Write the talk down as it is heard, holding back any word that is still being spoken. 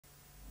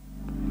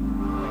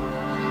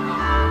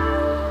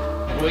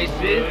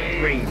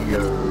Voices Radio.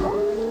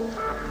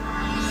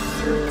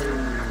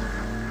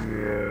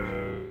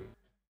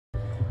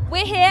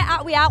 We're here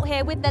at We Out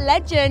Here with the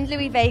legend,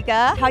 Louie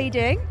Vega. How are you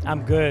doing?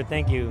 I'm good,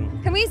 thank you.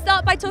 Can we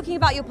start by talking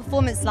about your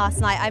performance last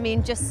night? I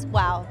mean, just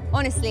wow.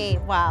 Honestly,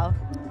 wow.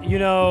 You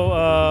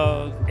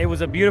know, it was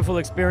a beautiful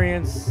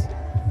experience.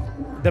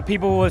 The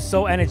people were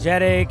so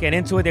energetic and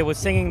into it. They were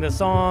singing the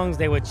songs,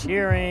 they were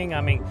cheering.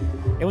 I mean,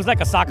 it was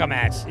like a soccer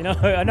match, you know?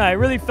 No, it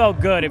really felt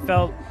good. It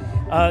felt,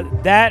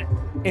 that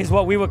is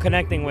what we were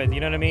connecting with, you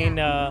know what I mean?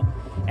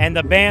 And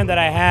the band that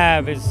I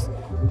have is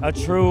a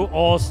true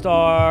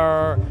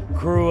all-star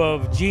crew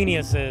of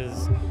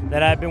geniuses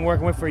that I've been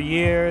working with for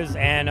years,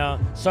 and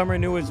some are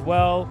new as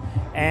well.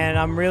 And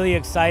I'm really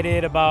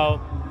excited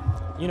about,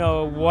 you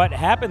know, what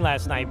happened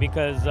last night,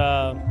 because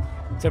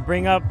to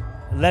bring up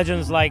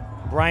legends like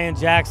Brian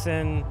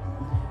Jackson,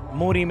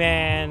 Moody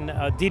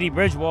Man, Dee Dee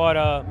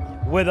Bridgewater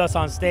with us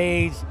on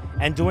stage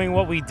and doing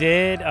what we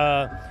did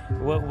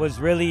was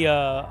really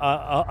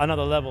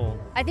another level.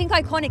 I think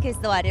iconic is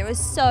the word. It was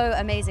so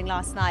amazing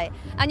last night.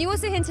 And you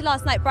also hinted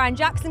last night, Brian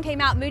Jackson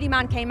came out, Moody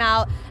Man came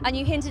out, and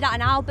you hinted at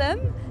an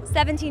album,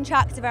 17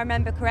 tracks if I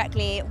remember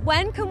correctly.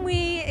 When can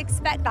we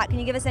expect that? Can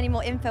you give us any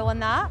more info on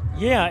that?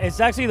 Yeah, it's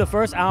actually the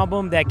first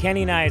album that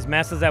Kenny and I, as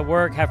Masters at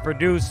Work, have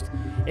produced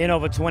in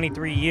over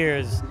 23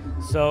 years.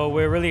 So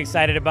we're really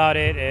excited about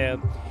it.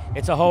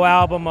 It's a whole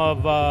album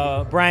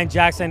of Brian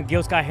Jackson,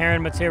 Gil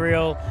Scott-Heron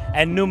material,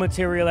 and new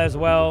material as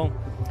well.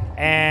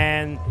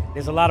 And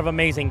there's a lot of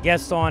amazing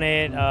guests on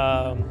it.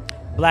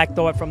 Black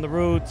Thought from The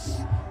Roots,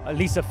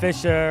 Lisa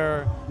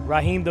Fisher,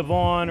 Raheem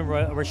DeVaughn,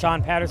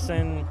 Rashawn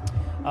Patterson,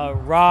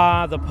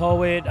 Ra, the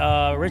poet,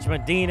 Rich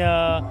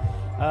Medina,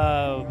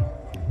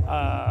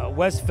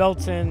 Wes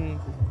Felton,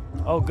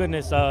 oh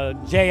goodness,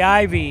 Jay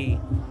Ivey.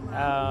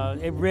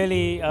 It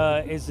really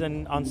is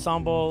an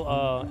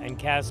ensemble and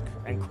cast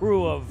and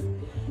crew of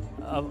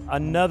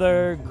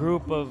another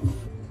group of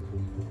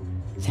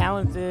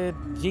talented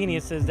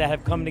geniuses that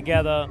have come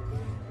together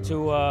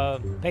to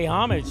pay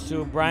homage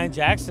to Brian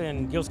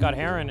Jackson, Gil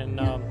Scott-Heron,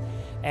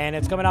 and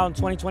it's coming out in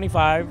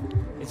 2025.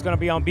 It's going to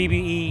be on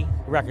BBE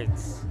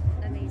Records.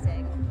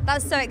 Amazing.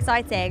 That's so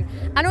exciting.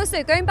 And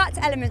also, going back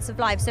to Elements of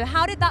Life, so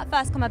how did that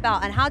first come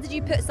about, and how did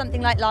you put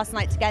something like last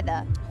night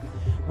together?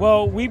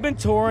 Well, we've been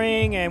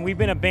touring and we've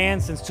been a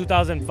band since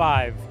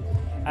 2005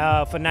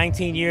 for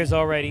 19 years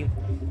already.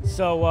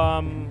 So,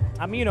 I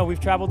mean, you know, we've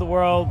traveled the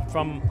world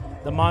from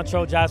the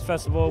Montreux Jazz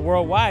Festival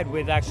worldwide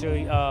with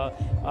actually,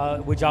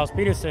 with Giles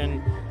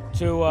Peterson,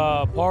 to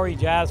Pori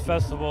Jazz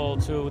Festival,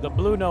 to the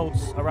Blue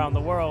Notes around the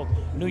world,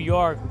 New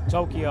York,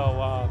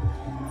 Tokyo,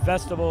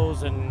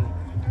 festivals and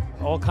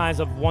all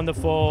kinds of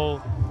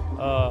wonderful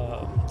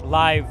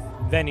live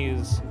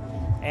venues.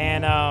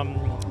 And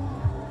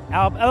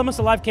Elements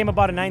of Life came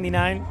about in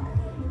 '99.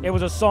 It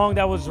was a song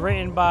that was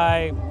written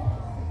by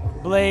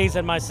Blaze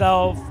and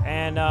myself,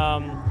 and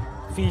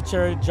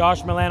featured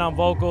Josh Milan on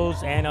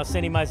vocals and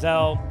Cindy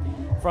Mizell.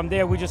 From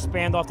there, we just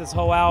spanned off this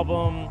whole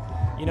album.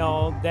 You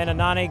know, then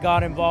Anane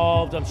got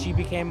involved. She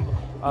became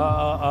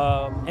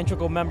an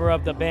integral member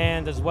of the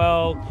band as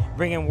well,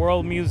 bringing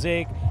world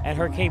music and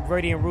her Cape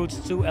Verdean roots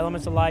to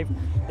Elements of Life.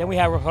 Then we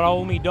have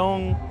Raul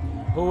Midong,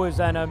 who is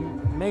an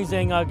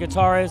amazing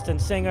guitarist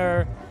and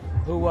singer,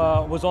 who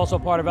was also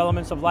part of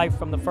Elements of Life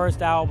from the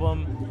first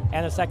album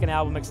and the second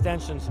album,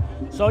 Extensions.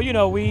 So, you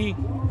know, we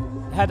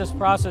had this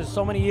process,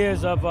 so many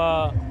years of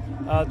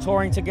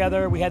touring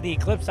together. We had the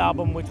Eclipse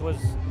album, which was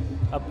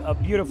a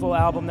beautiful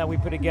album that we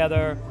put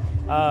together.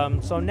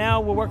 So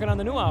now we're working on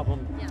the new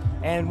album. Yeah.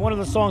 And one of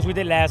the songs we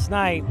did last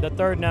night, the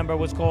third number,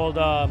 was called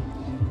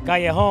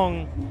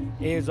Callejon,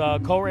 is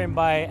co-written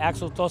by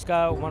Axel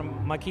Tosca, one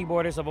of my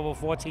keyboardists of over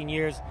 14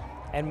 years,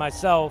 and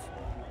myself.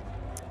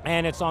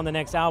 And it's on the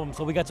next album.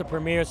 So we got to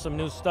premiere some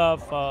new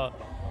stuff.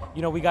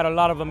 You know, we got a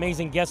lot of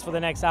amazing guests for the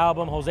next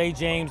album. Jose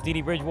James, Dee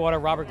Dee Bridgewater,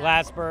 Robert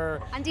Glasper.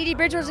 And Dee Dee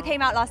Bridgewater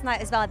came out last night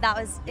as well. That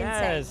was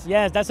insane.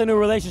 Yes, that's a new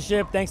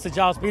relationship. Thanks to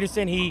Giles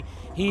Peterson. He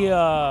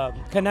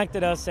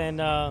connected us, and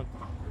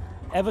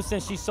ever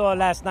since she saw it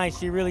last night,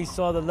 she really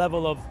saw the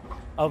level of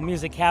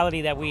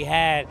musicality that we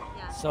had.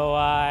 Yeah. So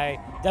I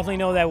definitely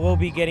know that we'll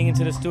be getting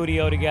into the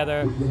studio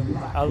together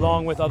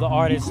along with other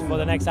artists for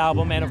the next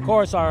album. And of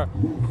course our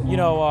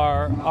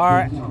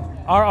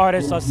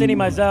artists are Cindy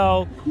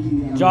Mizell,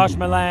 Josh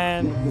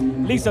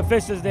Milan, Lisa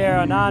Fisher's there,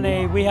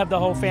 Anane. We have the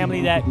whole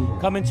family that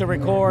come in to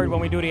record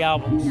when we do the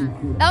albums. Yeah.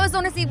 That was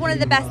honestly one of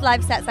the best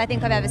live sets I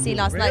think I've ever seen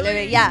last night,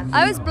 Louie. Yeah,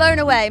 I was blown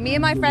away. Me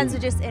and my friends were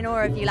just in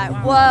awe of you, like,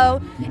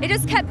 whoa. It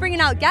just kept bringing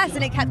out guests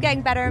and it kept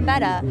getting better and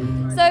better.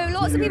 So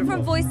lots of people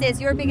from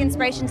Voices, you're a big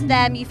inspiration to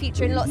them. You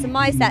feature in lots of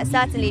my sets,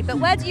 certainly. But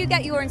where do you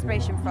get your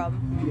inspiration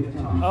from?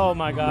 Oh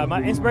my God,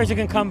 my inspiration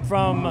can come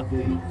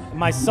from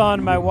my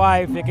son, my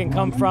wife. It can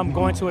come from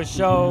going to a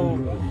show.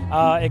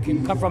 It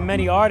can come from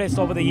many artists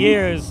over the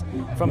years,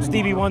 from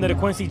Stevie Wonder to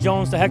Quincy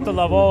Jones to Hector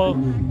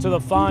Lavoe to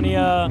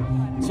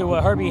LaFonia to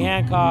Herbie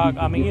Hancock.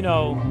 I mean, you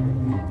know,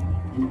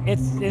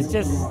 it's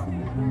just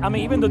I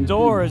mean, even the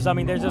Doors, I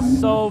mean, there's just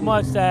so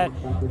much that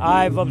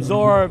I've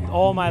absorbed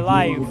all my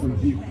life,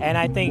 and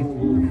I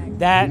think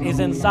that is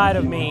inside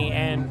of me,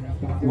 and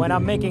when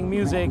I'm making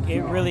music,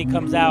 it really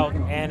comes out,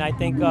 and I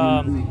think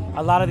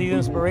a lot of these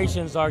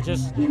inspirations are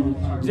just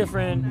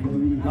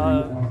different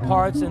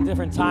parts and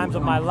different times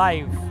of my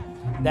life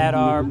that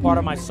are part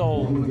of my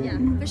soul. Yeah,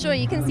 for sure,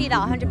 you can see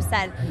that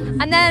 100%.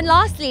 And then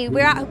lastly,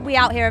 we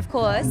out here, of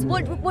course.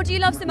 What do you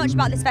love so much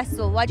about this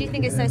festival? Why do you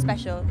think it's so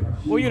special?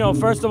 Well, you know,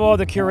 first of all,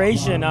 the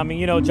curation. I mean,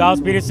 you know,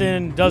 Giles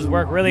Peterson does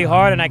work really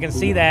hard, and I can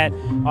see that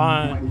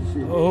on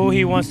who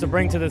he wants to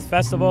bring to this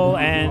festival.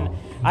 And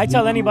I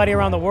tell anybody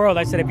around the world,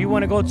 I said, if you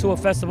want to go to a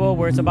festival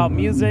where it's about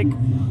music,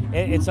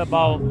 it's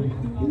about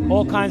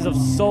all kinds of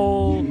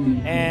soul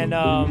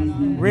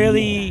and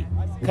really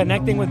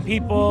connecting with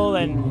people,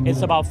 and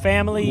it's about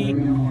family,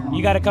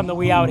 you got to come to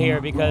We Out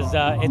Here, because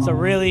it's a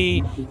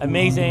really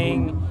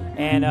amazing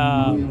and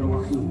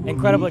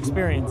incredible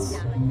experience.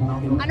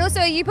 And also,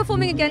 are you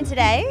performing again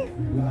today?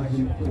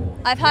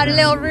 I've heard a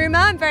little rumor.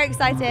 I'm very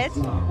excited.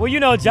 Well, you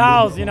know,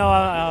 Giles, you know,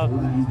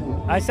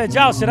 I said,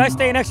 Giles, should I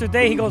stay an extra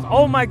day? He goes,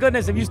 oh my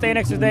goodness, if you stay an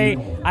extra day,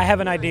 I have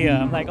an idea.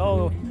 I'm like,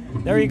 oh,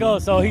 there you go.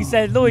 So he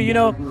said, Louie, you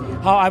know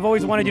how I've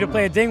always wanted you to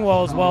play at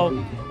Dingwalls? Well,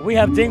 we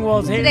have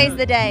Dingwalls here. Today's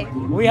the day.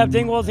 We have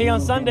Dingwalls here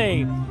on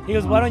Sunday. He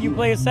goes, why don't you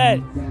play a set?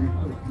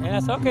 And I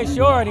said, okay,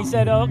 sure. And he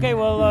said, okay,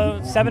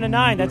 well, 7 to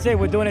 9, that's it.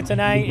 We're doing it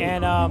tonight.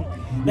 And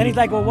then he's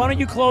like, well, why don't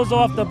you close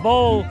off the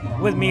bowl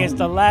with me? It's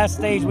the last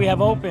stage we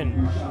have open.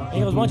 And he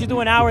goes, why don't you do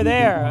an hour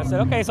there? I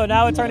said, okay. So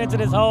now it turned into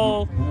this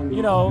whole,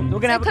 you know, we're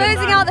going to have a good time.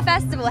 Closing out the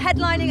festival,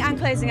 headlining and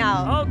closing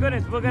out. Oh,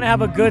 goodness. We're going to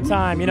have a good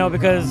time, you know,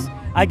 because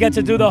I get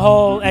to do the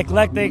whole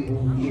eclectic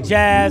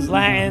jazz,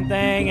 Latin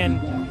thing,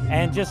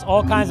 and just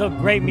all kinds of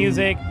great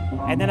music.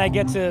 And then I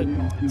get to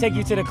take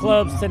you to the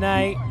clubs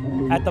tonight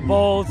at the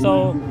Bowl.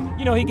 So,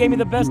 you know, he gave me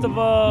the best of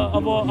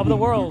the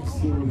worlds.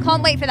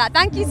 Can't wait for that.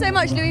 Thank you so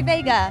much, Louie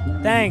Vega.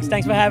 Thanks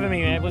for having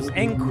me, man. It was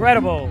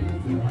incredible.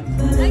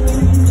 Thank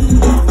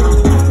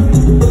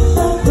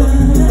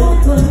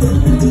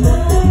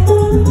you.